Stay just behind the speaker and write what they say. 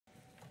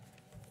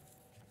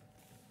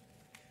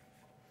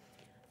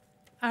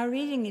Our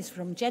reading is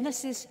from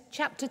Genesis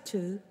chapter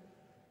 2,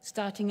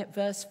 starting at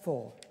verse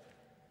 4.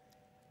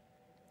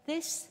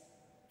 This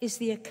is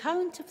the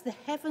account of the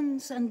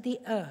heavens and the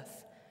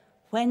earth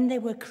when they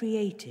were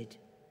created,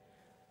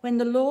 when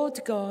the Lord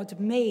God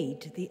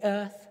made the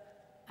earth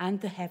and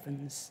the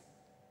heavens.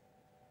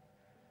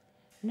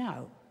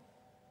 Now,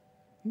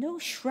 no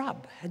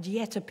shrub had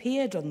yet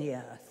appeared on the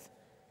earth,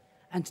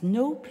 and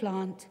no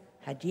plant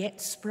had yet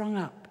sprung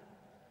up,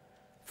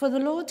 for the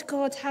Lord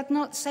God had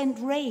not sent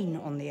rain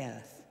on the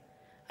earth,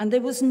 and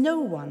there was no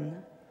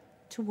one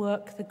to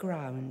work the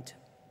ground.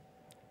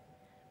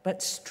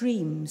 But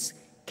streams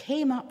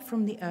came up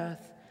from the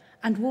earth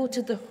and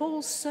watered the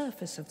whole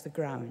surface of the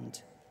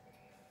ground.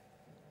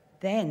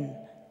 Then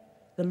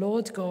the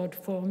Lord God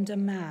formed a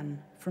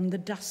man from the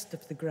dust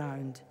of the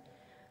ground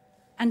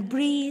and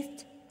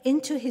breathed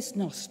into his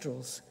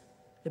nostrils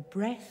the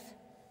breath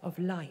of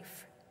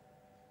life.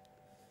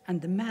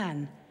 And the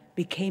man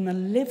became a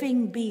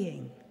living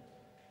being.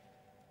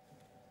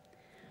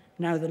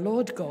 Now the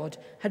Lord God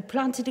had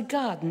planted a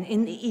garden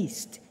in the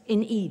east,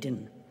 in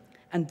Eden,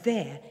 and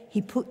there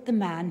he put the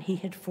man he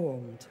had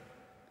formed.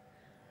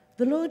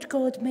 The Lord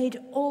God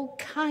made all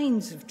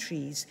kinds of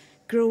trees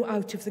grow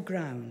out of the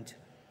ground,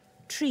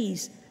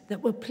 trees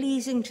that were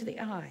pleasing to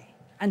the eye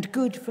and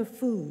good for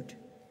food.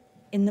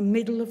 In the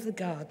middle of the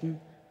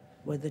garden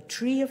were the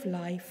tree of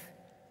life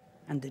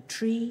and the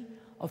tree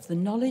of the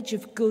knowledge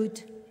of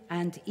good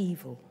and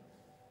evil.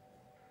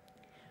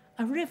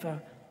 A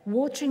river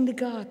watering the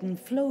garden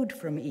flowed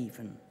from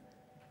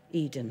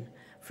Eden.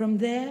 From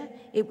there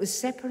it was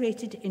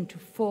separated into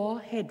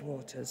 4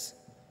 headwaters.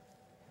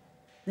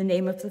 The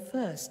name of the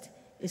first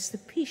is the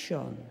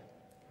Pishon.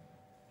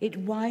 It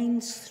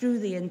winds through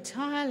the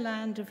entire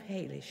land of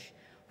Halish,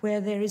 where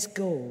there is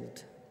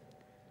gold.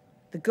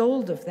 The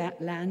gold of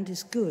that land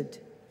is good.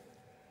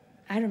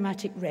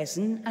 Aromatic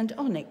resin and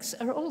onyx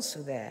are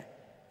also there.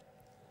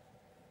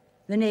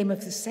 The name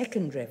of the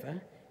second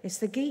river is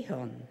the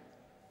Gihon.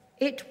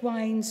 It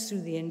winds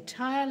through the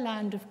entire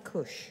land of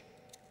Cush.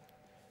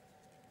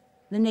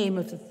 The name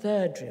of the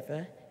third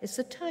river is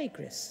the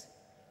Tigris.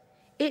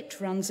 It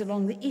runs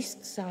along the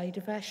east side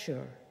of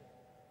Ashur.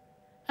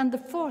 And the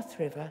fourth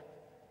river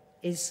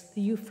is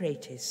the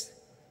Euphrates.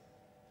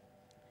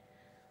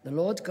 The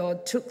Lord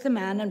God took the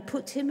man and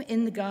put him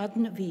in the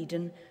Garden of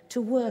Eden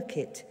to work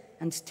it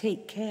and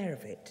take care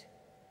of it.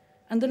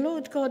 And the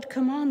Lord God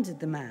commanded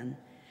the man,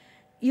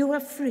 "You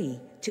are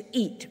free to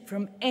eat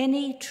from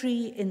any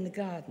tree in the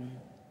garden,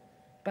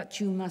 but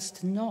you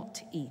must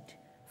not eat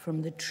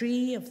from the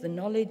tree of the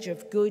knowledge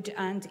of good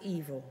and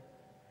evil,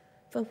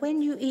 for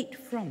when you eat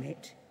from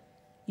it,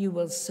 you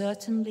will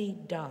certainly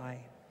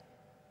die."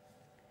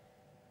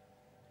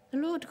 The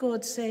Lord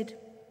God said,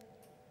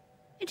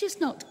 "It is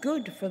not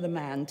good for the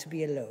man to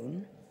be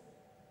alone.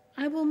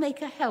 I will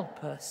make a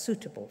helper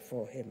suitable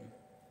for him."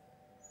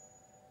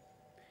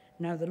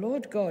 Now the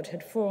Lord God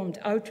had formed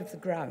out of the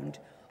ground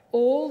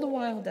all the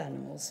wild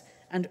animals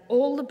and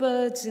all the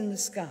birds in the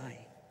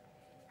sky.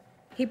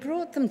 He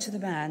brought them to the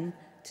man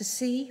to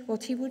see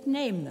what he would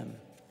name them.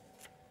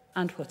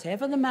 And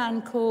whatever the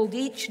man called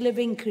each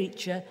living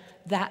creature,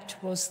 that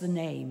was the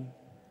name.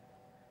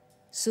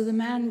 So the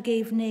man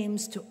gave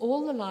names to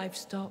all the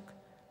livestock,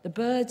 the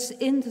birds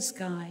in the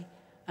sky,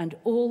 and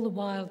all the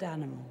wild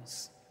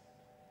animals.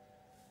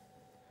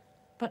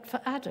 But for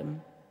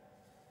Adam,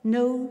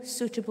 no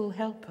suitable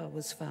helper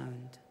was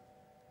found.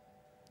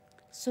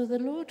 So the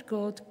Lord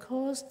God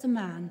caused the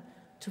man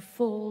to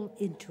fall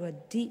into a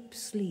deep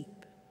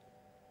sleep.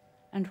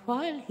 And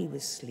while he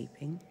was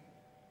sleeping,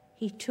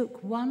 he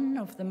took one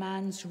of the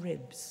man's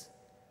ribs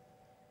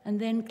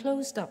and then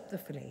closed up the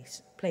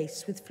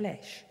place with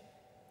flesh.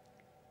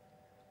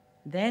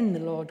 Then the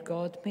Lord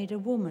God made a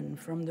woman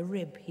from the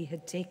rib he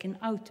had taken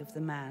out of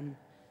the man,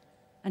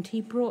 and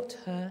he brought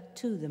her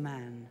to the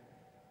man.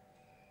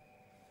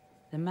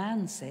 The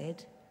man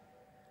said,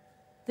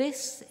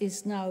 "This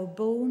is now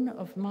bone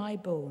of my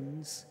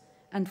bones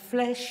and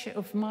flesh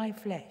of my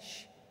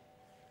flesh.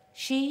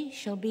 She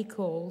shall be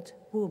called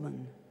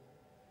woman,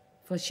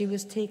 for she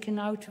was taken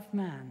out of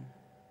man.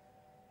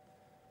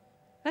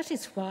 That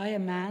is why a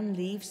man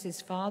leaves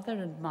his father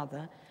and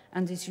mother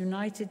and is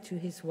united to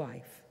his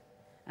wife,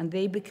 and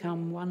they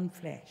become one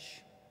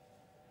flesh."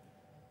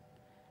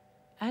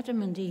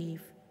 Adam and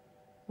Eve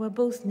were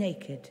both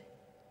naked,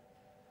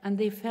 and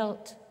they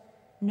felt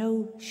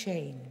no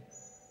shame.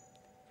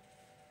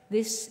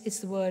 This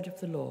is the word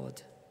of the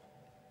Lord.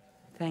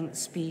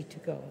 Thanks be to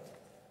God.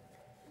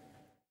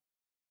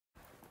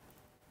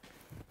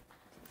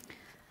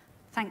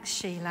 Thanks,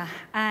 Sheila.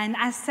 And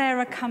as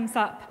Sarah comes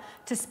up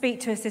to speak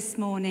to us this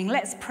morning,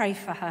 let's pray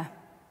for her.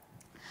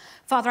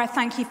 Father, I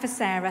thank you for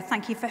Sarah.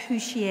 Thank you for who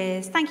she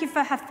is. Thank you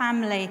for her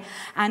family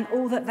and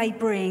all that they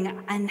bring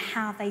and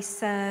how they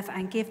serve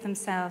and give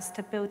themselves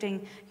to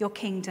building your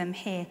kingdom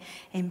here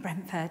in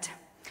Brentford.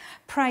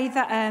 Pray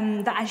that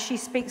as she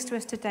speaks to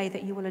us today,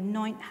 that you will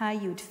anoint her,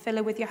 you would fill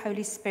her with your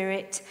Holy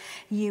Spirit,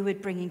 you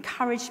would bring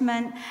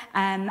encouragement,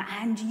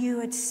 and you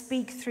would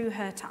speak through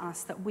her to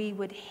us, that we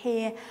would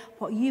hear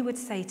what you would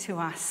say to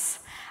us,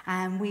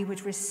 and we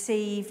would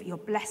receive your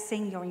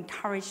blessing, your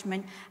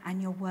encouragement,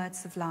 and your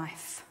words of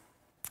life.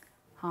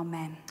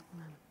 Amen.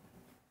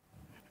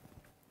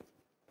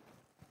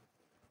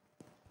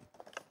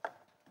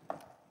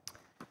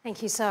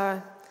 Thank you,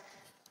 Sarah.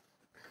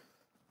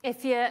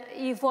 If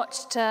you've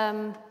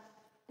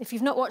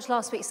not watched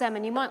last week's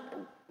sermon, you might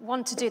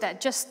want to do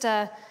that just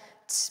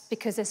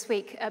because this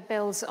week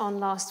builds on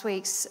last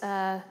week's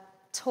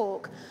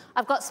talk.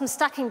 I've got some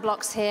stacking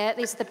blocks here.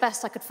 These are the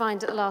best I could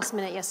find at the last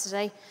minute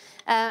yesterday.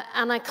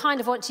 And I kind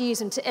of want to use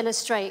them to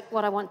illustrate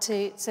what I want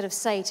to sort of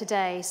say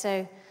today.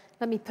 So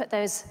let me put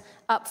those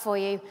up for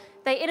you.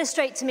 They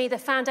illustrate to me the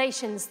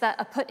foundations that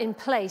are put in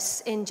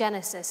place in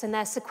Genesis, and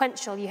they're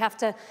sequential. You have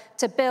to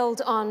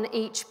build on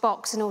each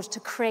box in order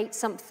to create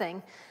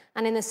something.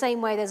 And in the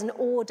same way, there's an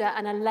order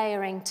and a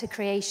layering to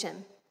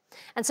creation.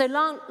 And so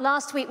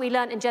last week we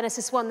learned in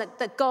Genesis 1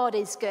 that God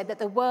is good, that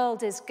the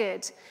world is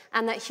good,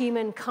 and that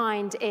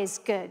humankind is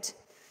good.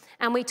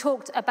 And we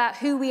talked about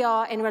who we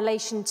are in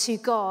relation to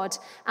God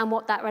and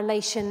what that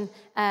relationship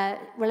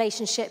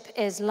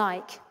is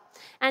like.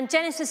 And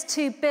Genesis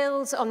 2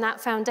 builds on that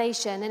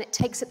foundation, and it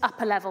takes it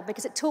up a level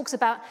because it talks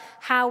about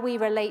how we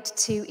relate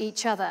to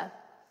each other.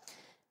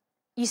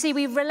 You see,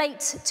 we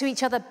relate to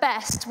each other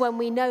best when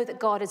we know that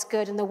God is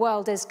good and the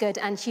world is good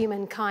and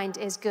humankind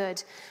is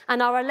good.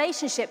 And our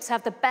relationships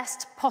have the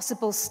best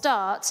possible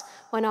start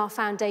when our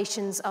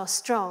foundations are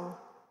strong.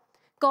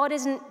 God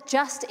isn't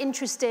just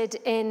interested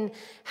in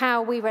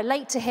how we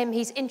relate to him,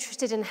 he's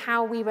interested in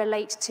how we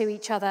relate to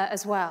each other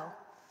as well.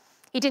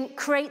 He didn't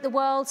create the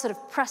world, sort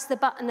of press the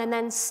button and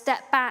then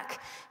step back.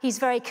 He's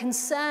very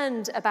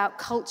concerned about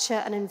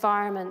culture and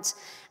environment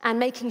and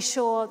making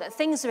sure that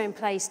things are in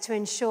place to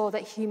ensure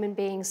that human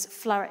beings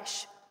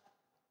flourish.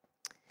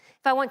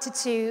 If I wanted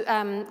to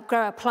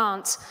grow a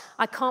plant,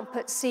 I can't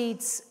put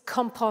seeds,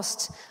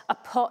 compost, a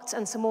pot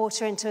and some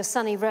water into a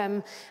sunny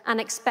room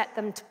and expect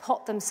them to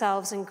pot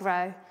themselves and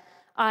grow.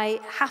 I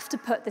have to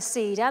put the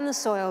seed and the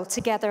soil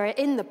together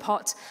in the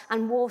pot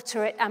and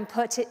water it and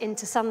put it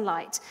into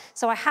sunlight.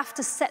 So I have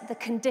to set the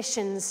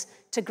conditions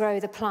to grow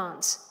the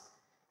plant.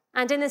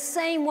 And in the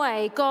same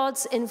way,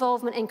 God's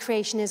involvement in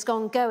creation is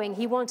ongoing.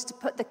 He wanted to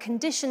put the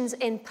conditions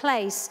in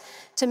place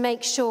to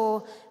make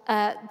sure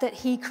that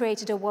he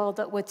created a world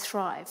that would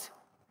thrive.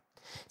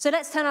 So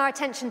let's turn our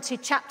attention to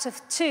chapter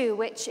 2,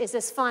 which is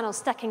this final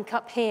stacking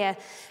cup here,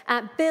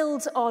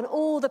 builds on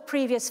all the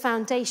previous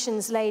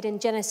foundations laid in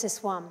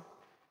Genesis 1.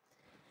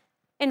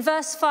 In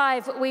verse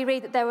 5, we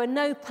read that there were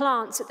no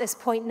plants at this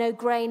point, no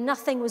grain,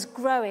 nothing was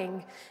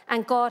growing,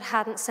 and God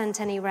hadn't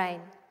sent any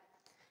rain.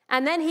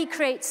 And then he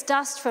creates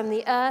dust from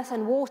the earth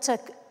and water.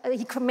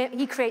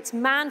 He creates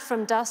man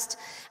from dust,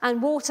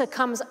 and water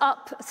comes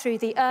up through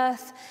the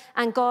earth,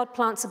 and God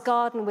plants a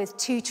garden with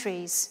 2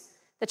 trees,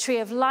 the tree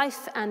of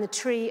life and the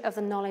tree of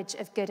the knowledge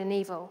of good and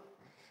evil.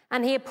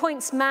 And he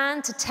appoints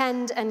man to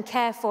tend and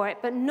care for it,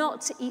 but not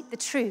to eat the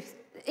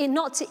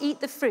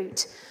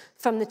fruit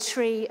from the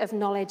tree of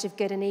knowledge of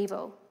good and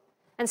evil.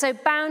 And so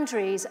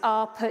boundaries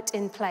are put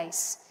in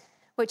place,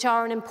 which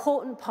are an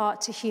important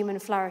part to human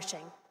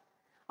flourishing.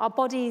 Our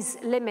bodies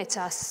limit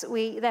us.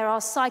 There are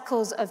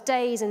cycles of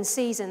days and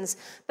seasons,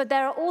 but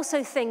there are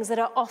also things that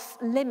are off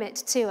limit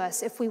to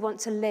us if we want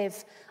to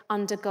live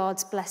under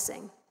God's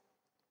blessing.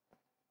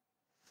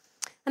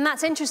 And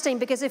that's interesting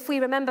because if we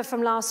remember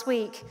from last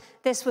week,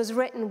 this was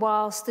written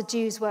whilst the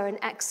Jews were in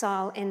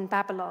exile in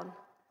Babylon.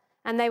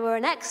 And they were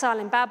in exile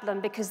in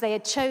Babylon because they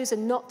had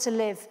chosen not to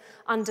live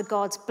under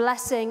God's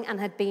blessing and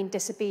had been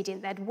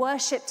disobedient. They had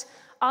worshipped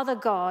other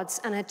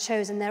gods and had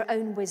chosen their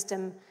own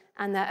wisdom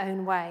and their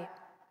own way.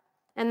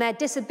 And their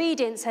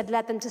disobedience had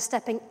led them to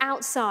stepping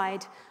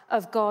outside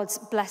of God's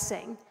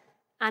blessing.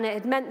 And it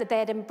had meant that they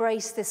had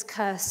embraced this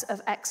curse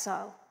of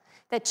exile.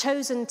 They'd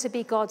chosen to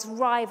be God's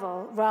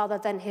rival rather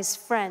than his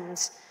friend.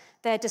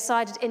 They had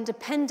decided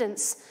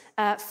independence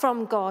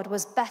from God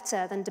was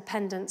better than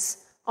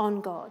dependence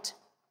on God.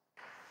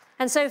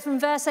 And so from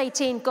verse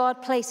 18,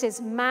 God places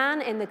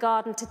man in the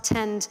garden to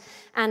tend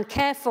and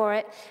care for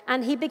it.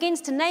 And he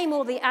begins to name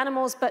all the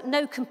animals, but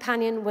no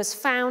companion was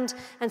found.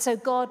 And so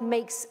God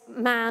makes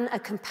man a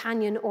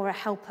companion or a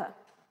helper.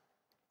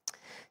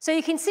 So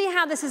you can see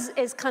how this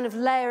is kind of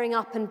layering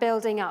up and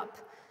building up.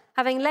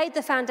 Having laid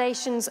the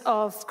foundations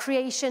of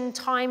creation,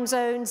 time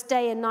zones,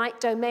 day and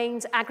night,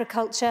 domains,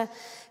 agriculture,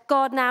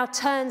 God now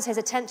turns his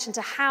attention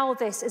to how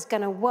this is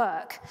going to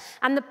work.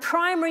 And the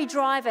primary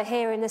driver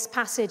here in this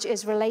passage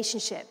is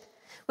relationship,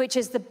 which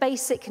is the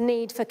basic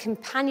need for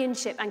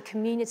companionship and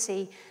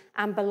community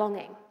and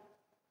belonging.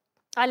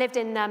 I lived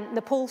in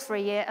Nepal for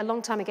a year, a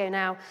long time ago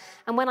now,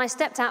 and when I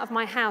stepped out of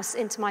my house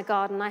into my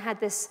garden, I had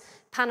this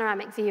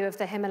panoramic view of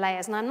the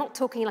Himalayas, and I'm not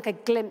talking like a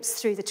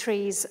glimpse through the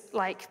trees,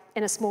 like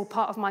in a small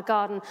part of my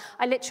garden.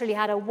 I literally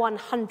had a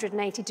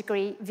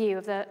 180-degree view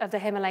of the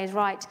Himalayas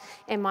right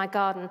in my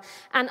garden.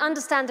 And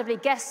understandably,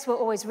 guests were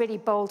always really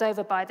bowled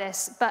over by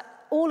this, but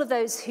all of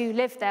those who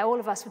lived there,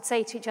 all of us would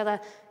say to each other,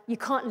 you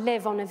can't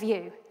live on a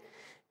view.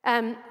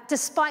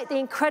 Despite the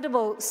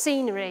incredible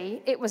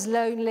scenery, it was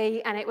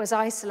lonely and it was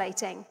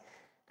isolating.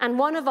 And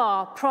one of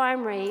our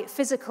primary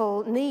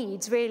physical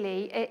needs,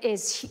 really,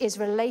 is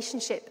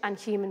relationship and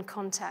human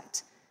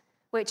contact,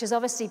 which has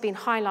obviously been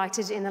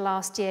highlighted in the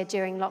last year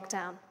during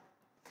lockdown.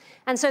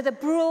 And so the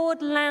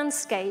broad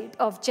landscape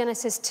of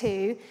Genesis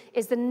 2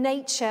 is the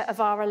nature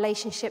of our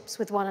relationships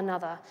with one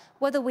another,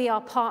 whether we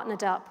are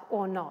partnered up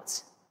or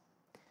not.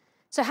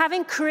 So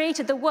having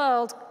created the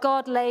world,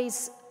 God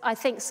lays, I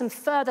think, some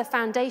further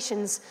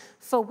foundations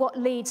for what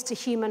leads to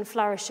human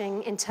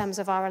flourishing in terms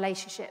of our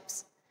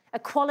relationships.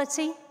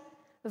 Equality,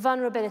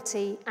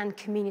 vulnerability, and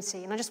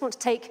community. And I just want to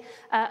take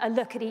a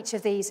look at each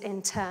of these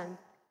in turn.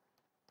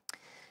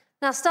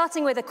 Now,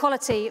 starting with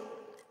equality,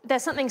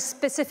 there's something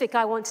specific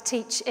I want to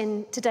teach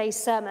in today's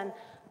sermon.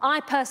 I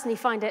personally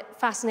find it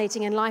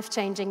fascinating and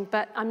life-changing,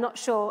 but I'm not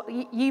sure,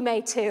 you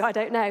may too, I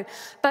don't know.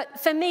 But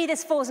for me,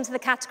 this falls into the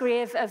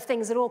category of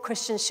things that all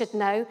Christians should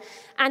know.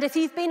 And if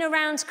you've been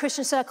around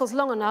Christian circles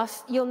long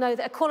enough, you'll know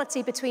that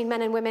equality between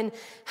men and women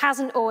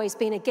hasn't always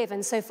been a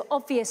given. So for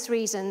obvious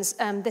reasons,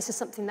 this is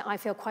something that I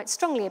feel quite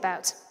strongly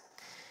about.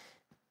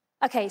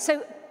 Okay,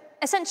 so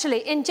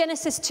essentially, in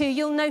Genesis 2,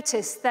 you'll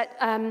notice that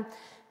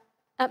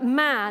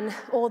man,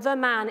 or the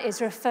man,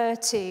 is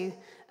referred to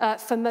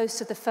for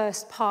most of the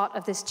first part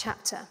of this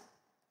chapter.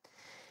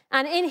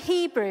 And in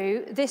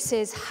Hebrew, this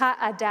is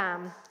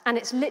ha-Adam, and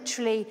it's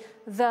literally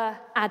the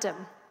Adam.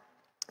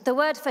 The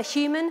word for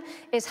human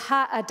is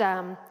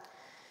ha-Adam,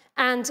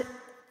 and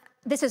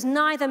this is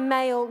neither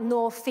male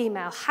nor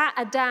female.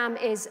 Ha-Adam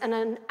is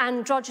an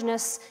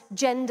androgynous,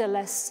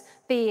 genderless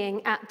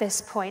being at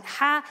this point.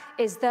 Ha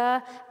is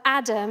the,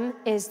 Adam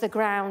is the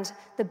ground,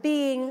 the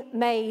being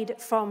made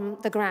from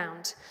the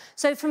ground.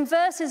 So from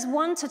verses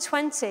 1 to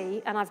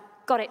 20, and I've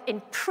got it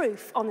in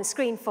proof on the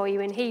screen for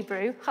you in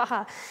Hebrew.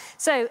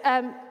 So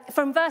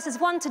from verses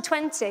 1 to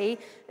 20,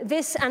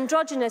 this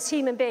androgynous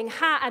human being,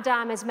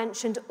 Ha-Adam, is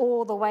mentioned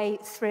all the way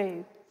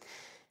through.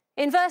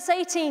 In verse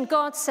 18,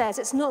 God says,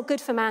 it's not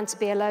good for man to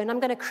be alone. I'm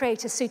going to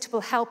create a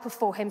suitable helper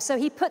for him. So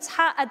he puts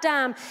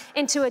Ha-Adam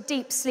into a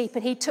deep sleep,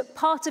 and he took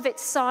part of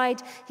its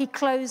side, he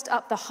closed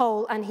up the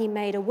hole, and he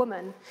made a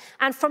woman.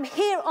 And from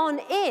here on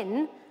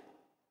in,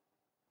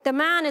 the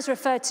man is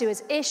referred to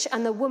as Ish,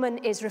 and the woman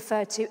is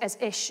referred to as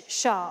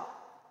Ish-Shah.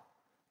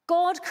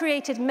 God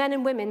created men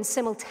and women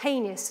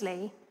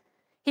simultaneously.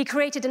 He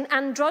created an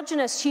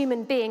androgynous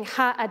human being,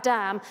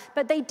 Ha-Adam,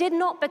 but they did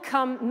not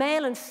become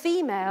male and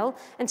female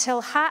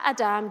until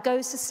Ha-Adam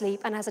goes to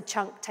sleep and has a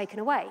chunk taken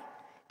away.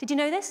 Did you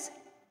know this?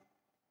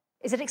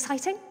 Is it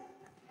exciting?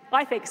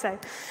 I think so.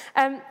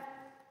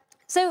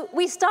 So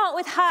we start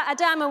with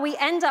Ha-Adam and we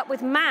end up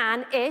with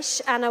man,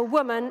 Ish, and a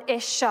woman,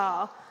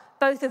 Ish-Shah,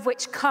 both of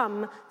which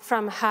come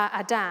from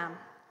Ha-Adam.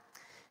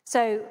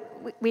 So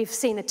we've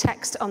seen the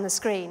text on the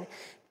screen.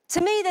 To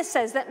me, this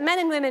says that men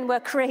and women were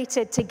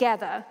created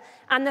together,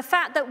 and the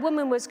fact that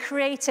woman was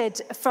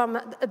created from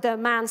the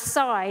man's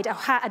side, or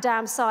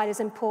Ha-Adam's side, is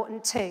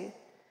important too.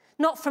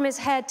 Not from his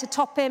head to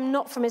top him,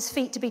 not from his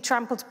feet to be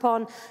trampled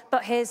upon,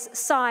 but his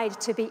side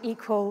to be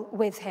equal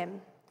with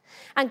him.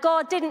 And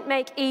God didn't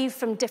make Eve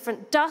from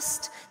different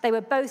dust. They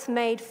were both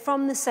made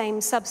from the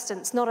same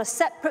substance, not a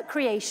separate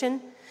creation,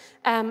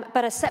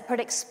 but a separate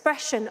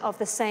expression of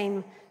the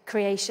same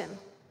creation.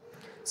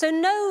 So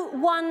no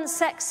one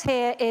sex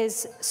here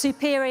is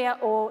superior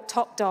or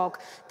top dog.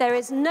 There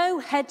is no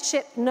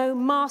headship, no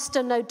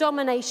master, no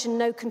domination,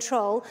 no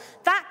control.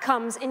 That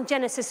comes in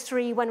Genesis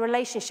 3 when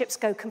relationships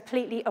go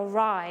completely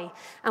awry,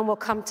 and we'll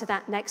come to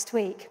that next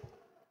week.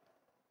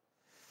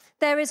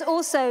 There is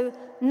also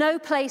no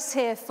place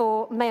here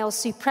for male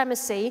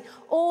supremacy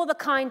or the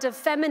kind of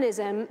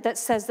feminism that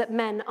says that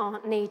men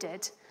aren't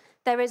needed.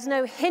 There is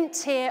no hint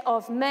here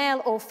of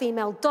male or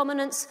female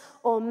dominance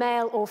or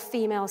male or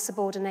female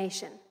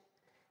subordination.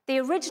 The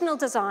original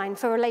design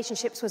for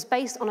relationships was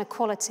based on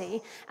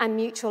equality and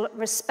mutual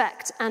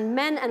respect, and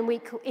men and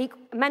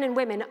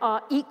women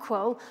are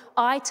equal,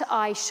 eye to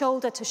eye,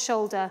 shoulder to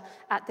shoulder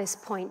at this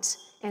point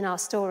in our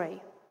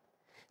story.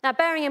 Now,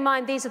 bearing in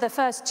mind these are the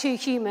first two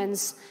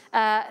humans,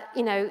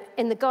 in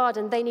the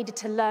garden, they needed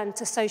to learn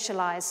to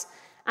socialize.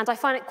 And I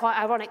find it quite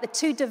ironic. The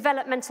two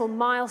developmental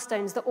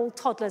milestones that all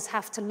toddlers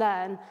have to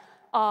learn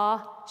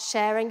are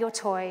sharing your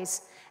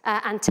toys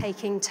and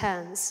taking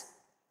turns.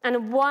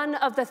 And one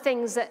of the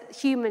things that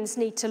humans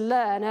need to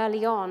learn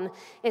early on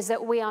is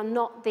that we are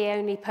not the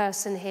only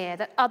person here,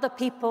 that other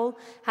people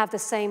have the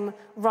same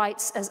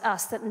rights as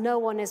us, that no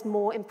one is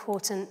more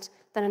important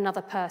than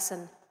another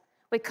person.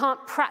 We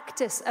can't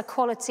practice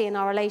equality in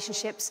our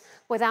relationships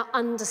without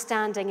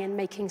understanding and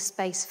making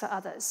space for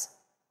others.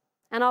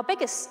 And our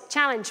biggest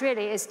challenge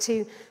really is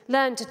to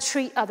learn to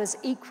treat others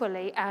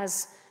equally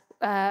as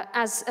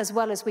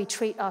well as we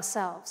treat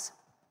ourselves.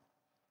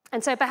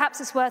 And so perhaps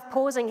it's worth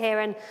pausing here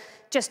and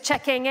just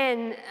checking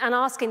in and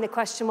asking the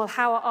question, well,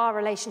 how are our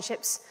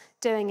relationships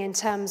doing in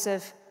terms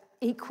of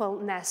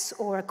equalness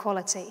or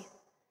equality?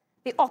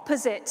 The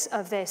opposite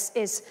of this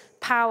is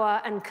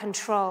power and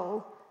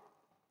control.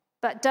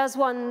 But does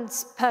one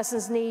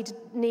person's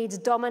needs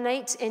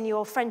dominate in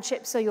your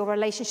friendships or your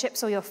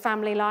relationships or your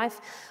family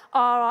life?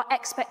 Are our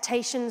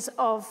expectations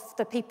of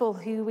the people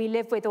who we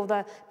live with or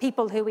the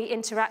people who we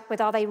interact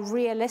with, are they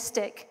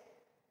realistic?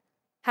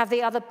 Has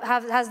the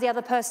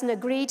other person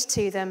agreed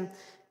to them?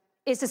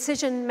 Is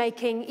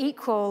decision-making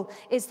equal?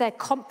 Is there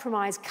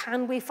compromise?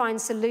 Can we find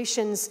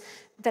solutions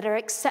that are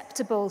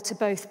acceptable to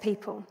both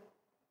people?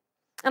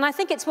 And I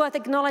think it's worth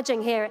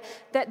acknowledging here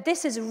that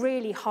this is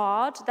really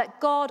hard, that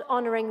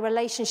God-honoring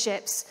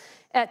relationships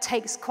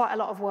takes quite a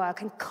lot of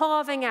work. And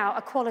carving out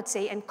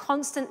equality and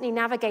constantly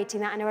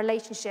navigating that in a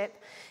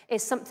relationship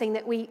is something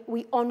that we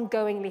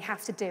ongoingly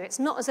have to do. It's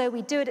not as though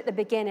we do it at the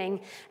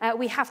beginning.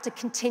 We have to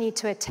continue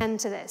to attend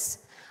to this.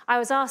 I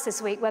was asked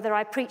this week whether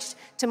I preached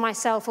to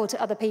myself or to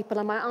other people,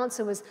 and my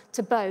answer was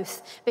to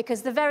both,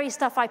 because the very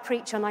stuff I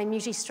preach on, I'm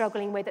usually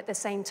struggling with at the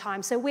same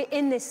time. So we're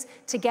in this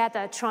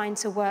together, trying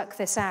to work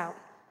this out.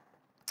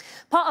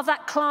 Part of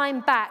that climb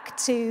back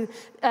to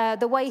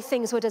the way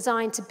things were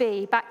designed to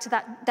be, back to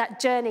that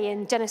journey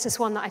in Genesis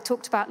 1 that I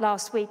talked about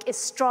last week, is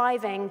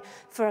striving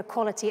for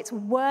equality. It's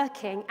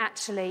working,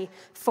 actually,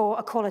 for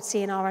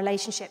equality in our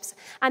relationships.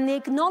 And the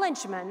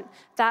acknowledgement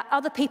that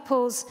other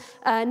people's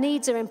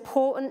needs are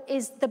important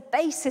is the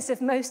basis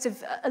of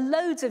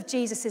loads of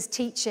Jesus'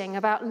 teaching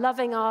about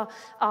loving our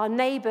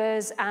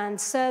neighbours and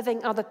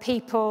serving other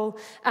people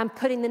and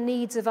putting the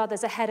needs of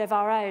others ahead of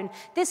our own.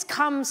 This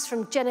comes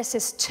from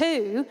Genesis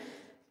 2,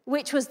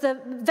 which was the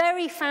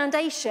very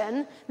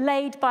foundation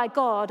laid by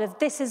God of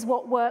this is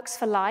what works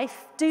for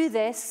life. Do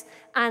this,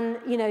 and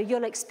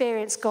you'll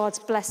experience God's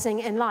blessing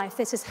in life.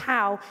 This is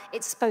how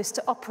it's supposed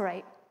to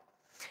operate.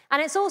 And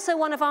it's also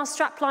one of our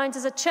straplines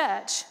as a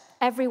church.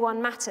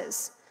 Everyone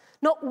matters.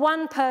 Not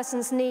one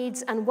person's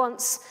needs and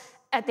wants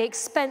at the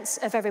expense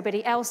of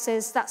everybody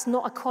else's. That's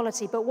not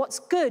equality, but what's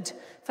good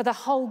for the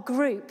whole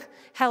group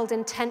held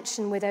in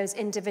tension with those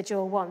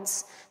individual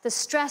wants. The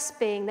stress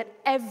being that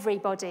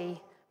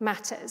everybody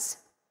matters.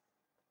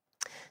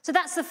 So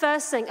that's the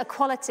first thing,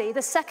 equality.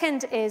 The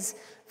second is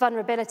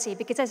vulnerability,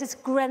 because there's this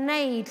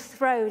grenade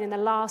thrown in the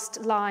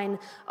last line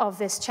of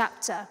this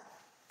chapter.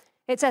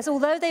 It says,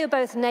 although they were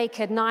both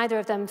naked, neither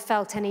of them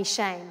felt any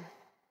shame.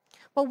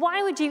 Well,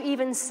 why would you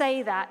even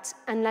say that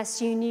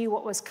unless you knew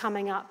what was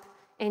coming up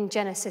in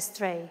Genesis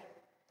 3?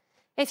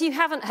 If you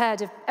haven't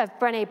heard of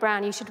Brené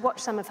Brown, you should watch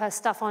some of her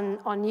stuff on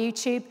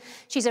YouTube.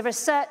 She's a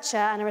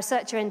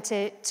researcher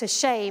into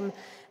shame,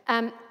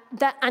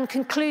 and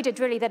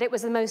concluded really that it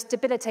was the most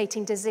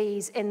debilitating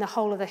disease in the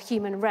whole of the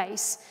human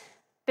race,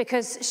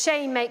 because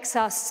shame makes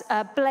us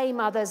blame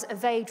others,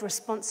 evade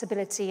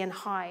responsibility, and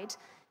hide.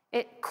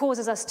 It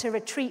causes us to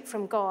retreat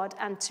from God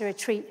and to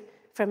retreat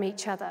from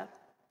each other.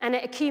 And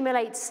it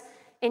accumulates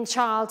in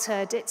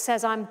childhood. It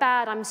says, I'm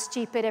bad, I'm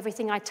stupid,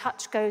 everything I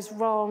touch goes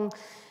wrong,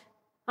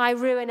 I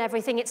ruin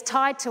everything. It's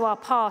tied to our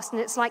past,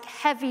 and it's like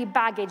heavy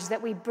baggage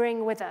that we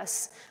bring with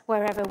us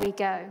wherever we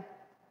go.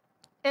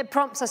 It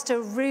prompts us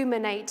to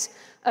ruminate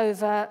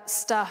over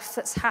stuff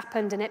that's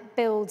happened, and it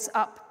builds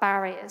up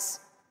barriers.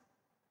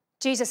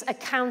 Jesus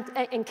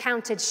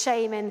encountered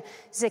shame in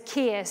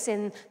Zacchaeus,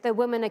 in the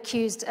woman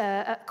accused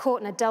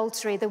caught in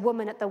adultery, the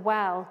woman at the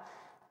well.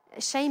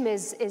 Shame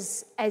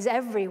is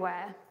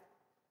everywhere.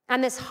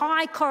 And this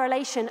high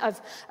correlation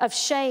of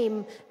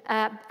shame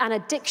and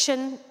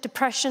addiction,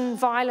 depression,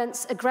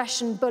 violence,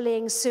 aggression,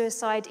 bullying,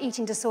 suicide,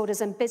 eating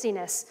disorders, and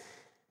busyness,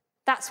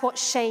 that's what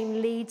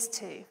shame leads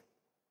to.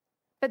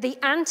 But the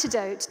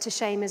antidote to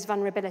shame is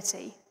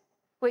vulnerability,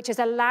 which is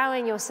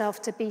allowing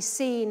yourself to be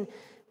seen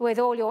with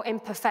all your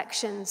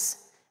imperfections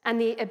and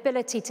the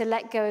ability to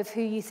let go of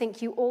who you think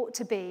you ought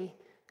to be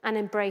and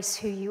embrace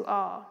who you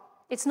are.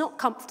 It's not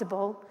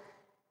comfortable.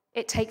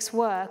 It takes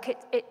work.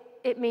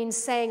 It means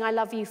saying I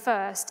love you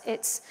first.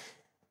 It's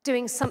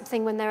doing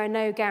something when there are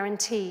no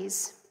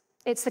guarantees.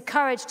 It's the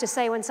courage to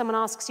say when someone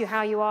asks you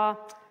how you are,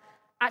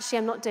 actually,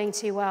 I'm not doing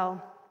too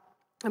well.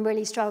 I'm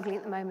really struggling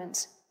at the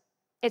moment.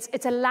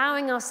 It's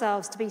allowing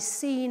ourselves to be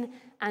seen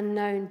and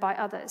known by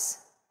others.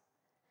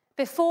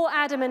 Before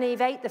Adam and Eve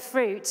ate the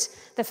fruit,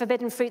 the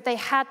forbidden fruit, they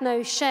had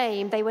no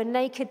shame. They were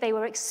naked, they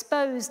were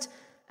exposed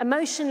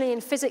emotionally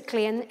and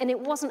physically, and it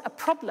wasn't a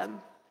problem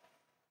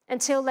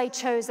until they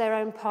chose their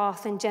own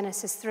path in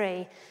Genesis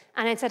 3.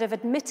 And instead of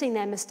admitting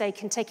their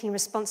mistake and taking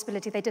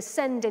responsibility, they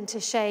descend into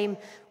shame,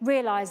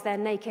 realize they're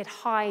naked,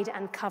 hide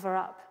and cover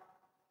up.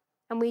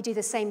 And we do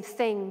the same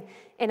thing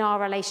in our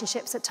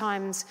relationships at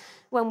times.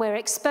 When we're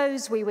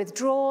exposed, we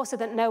withdraw so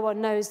that no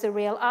one knows the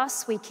real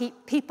us. We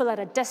keep people at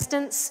a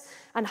distance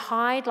and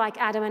hide like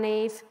Adam and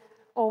Eve.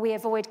 Or we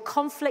avoid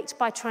conflict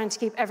by trying to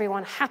keep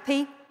everyone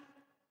happy.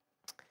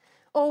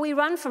 Or we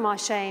run from our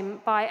shame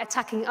by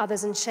attacking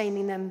others and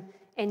shaming them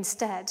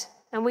instead.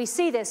 And we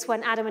see this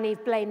when Adam and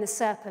Eve blame the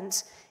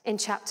serpent in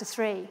chapter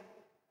 3.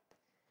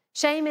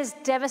 Shame is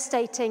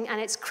devastating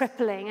and it's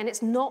crippling, and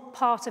it's not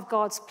part of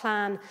God's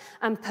plan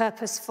and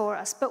purpose for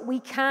us. But we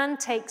can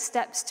take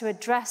steps to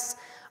address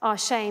our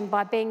shame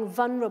by being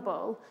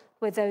vulnerable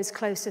with those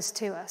closest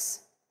to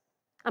us,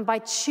 and by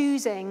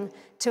choosing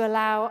to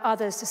allow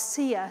others to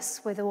see us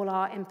with all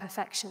our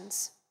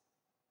imperfections.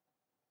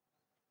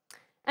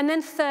 And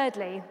then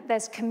thirdly,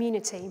 there's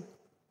community.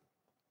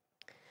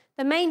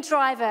 The main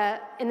driver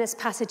in this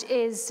passage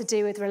is to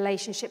do with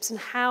relationships and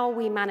how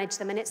we manage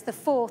them, and it's the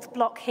fourth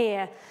block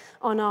here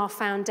on our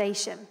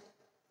foundation.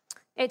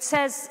 It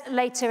says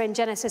later in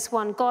Genesis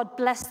 1, God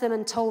blessed them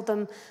and told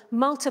them,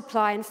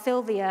 multiply and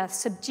fill the earth,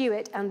 subdue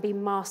it and be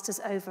masters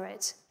over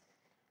it.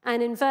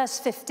 And in verse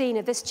 15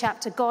 of this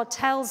chapter, God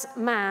tells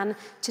man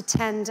to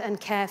tend and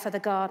care for the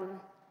garden.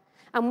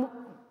 And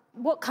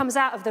what comes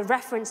out of the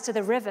reference to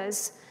the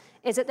rivers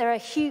is that there are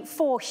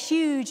four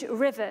huge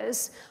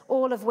rivers,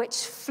 all of which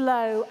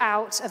flow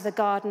out of the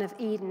Garden of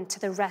Eden to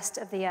the rest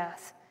of the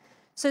earth.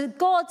 So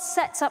God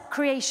sets up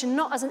creation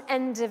not as an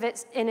end of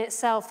it in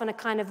itself and a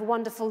kind of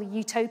wonderful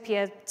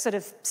utopia sort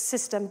of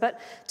system, but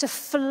to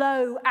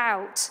flow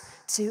out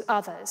to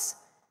others.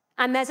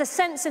 And there's a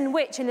sense in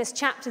which, in this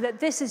chapter, that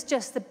this is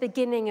just the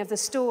beginning of the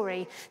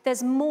story.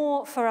 There's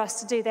more for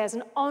us to do. There's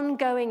an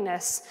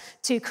ongoingness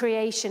to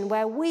creation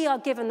where we are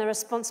given the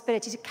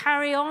responsibility to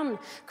carry on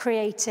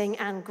creating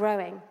and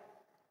growing.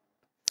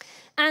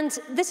 And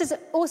this is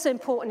also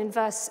important in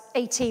verse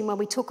 18 when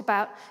we talk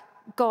about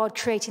God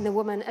creating the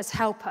woman as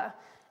helper.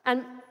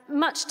 And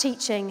much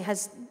teaching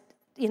has,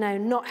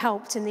 not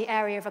helped in the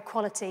area of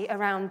equality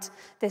around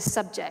this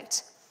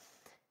subject.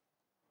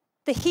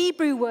 The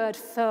Hebrew word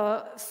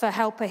for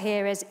helper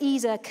here is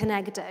Ezer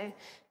Kenegdo,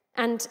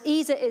 and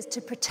Ezer is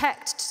to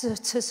protect,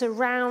 to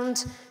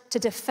surround, to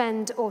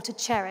defend, or to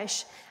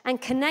cherish.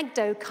 And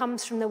Kenegdo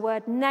comes from the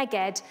word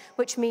neged,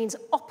 which means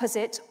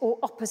opposite or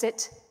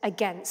opposite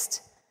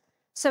against.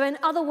 So in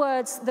other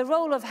words, the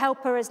role of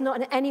helper is not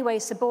in any way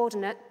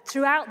subordinate.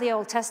 Throughout the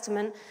Old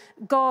Testament,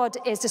 God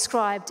is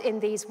described in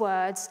these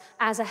words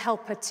as a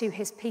helper to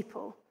his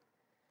people.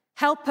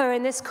 Helper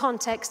in this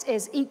context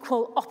is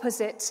equal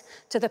opposite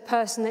to the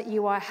person that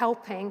you are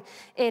helping.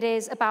 It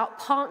is about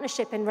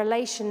partnership in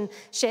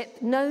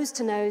relationship, nose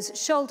to nose,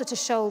 shoulder to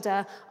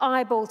shoulder,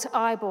 eyeball to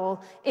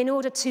eyeball, in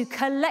order to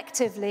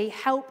collectively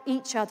help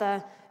each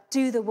other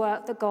do the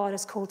work that God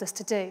has called us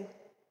to do.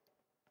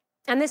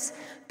 And this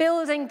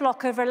building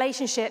block of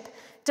relationship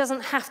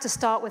doesn't have to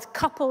start with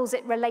couples.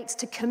 It relates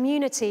to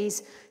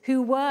communities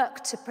who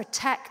work to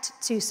protect,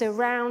 to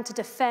surround, to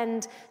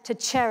defend, to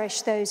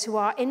cherish those who we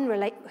are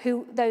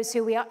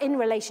in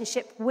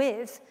relationship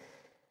with,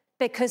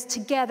 because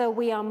together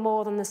we are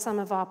more than the sum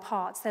of our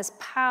parts. There's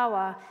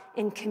power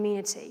in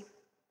community.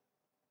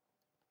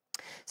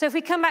 So if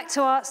we come back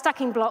to our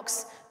stacking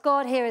blocks,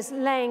 God here is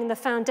laying the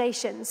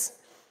foundations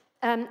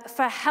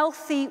for a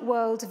healthy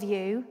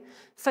worldview,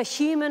 for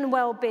human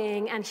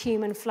well-being and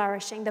human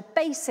flourishing. The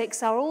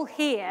basics are all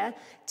here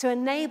to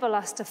enable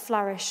us to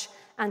flourish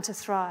and to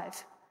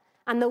thrive.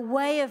 And the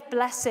way of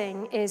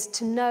blessing is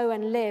to know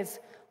and live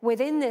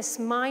within this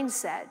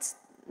mindset,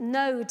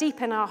 know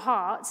deep in our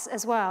hearts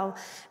as well,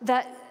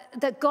 that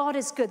God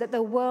is good, that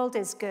the world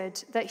is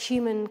good, that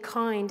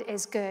humankind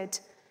is good,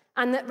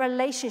 and that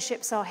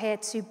relationships are here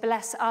to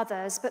bless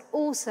others, but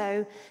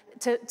also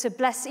to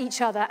bless each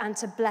other and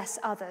to bless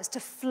others, to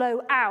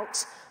flow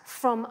out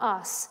from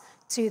us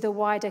to the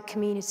wider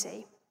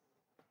community.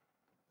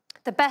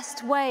 The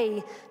best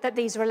way that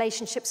these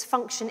relationships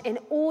function in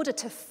order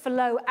to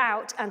flow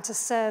out and to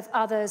serve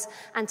others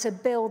and to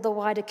build the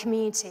wider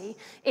community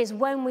is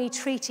when we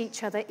treat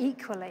each other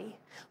equally,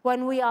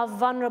 when we are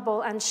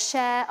vulnerable and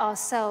share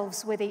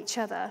ourselves with each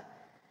other,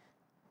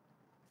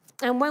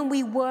 and when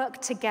we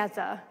work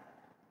together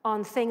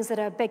on things that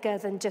are bigger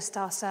than just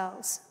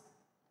ourselves.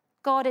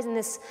 God in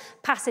this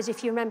passage,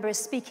 if you remember, is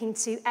speaking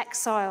to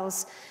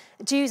exiles,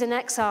 Jews and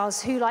exiles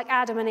who, like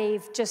Adam and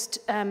Eve, just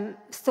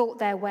thought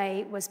their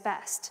way was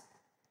best.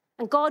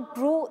 And God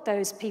brought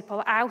those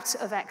people out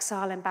of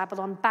exile in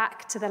Babylon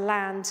back to the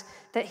land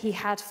that he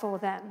had for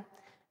them.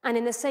 And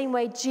in the same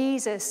way,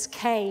 Jesus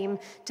came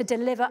to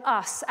deliver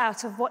us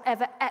out of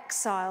whatever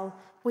exile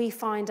we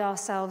find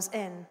ourselves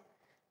in,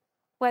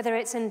 whether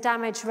it's in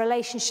damaged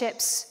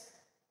relationships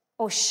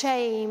or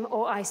shame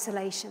or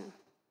isolation.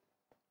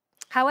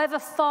 However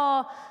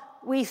far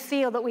we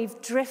feel that we've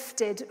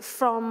drifted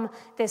from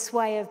this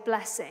way of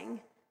blessing,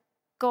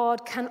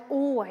 God can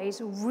always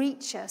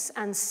reach us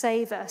and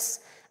save us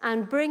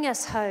and bring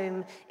us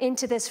home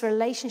into this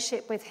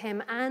relationship with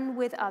him and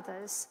with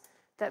others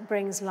that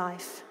brings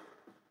life.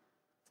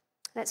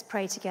 Let's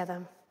pray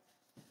together.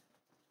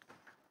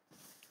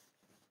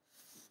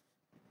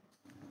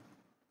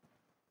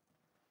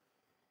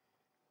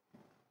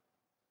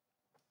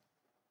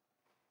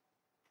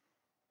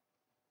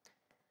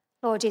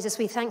 Lord Jesus,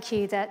 we thank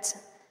you that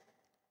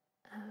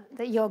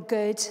you're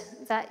good,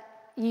 that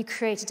you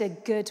created a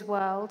good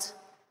world,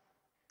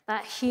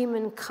 that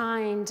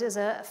humankind is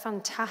a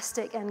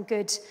fantastic and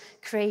good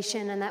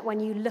creation, and that when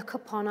you look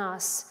upon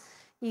us,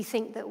 you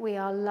think that we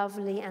are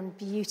lovely and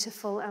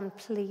beautiful and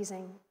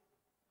pleasing.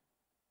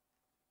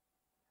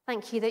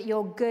 Thank you that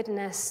your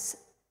goodness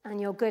and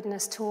your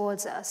goodness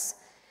towards us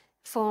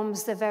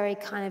forms the very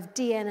kind of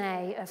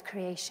DNA of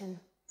creation.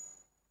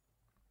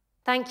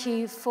 Thank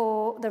you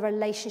for the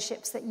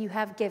relationships that you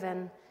have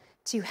given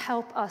to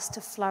help us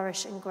to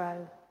flourish and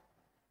grow.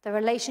 The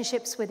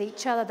relationships with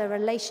each other, the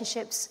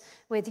relationships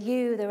with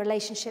you, the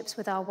relationships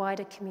with our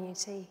wider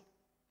community.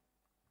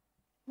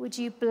 Would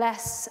you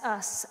bless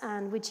us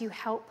and would you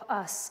help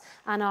us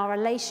and our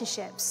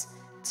relationships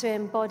to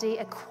embody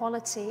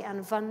equality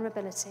and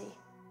vulnerability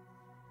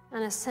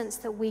and a sense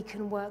that we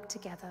can work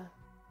together.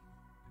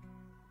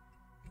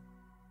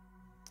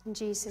 In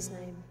Jesus'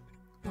 name,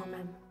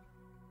 amen.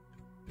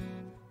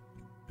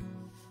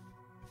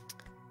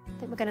 I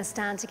think we're going to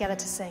stand together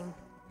to sing.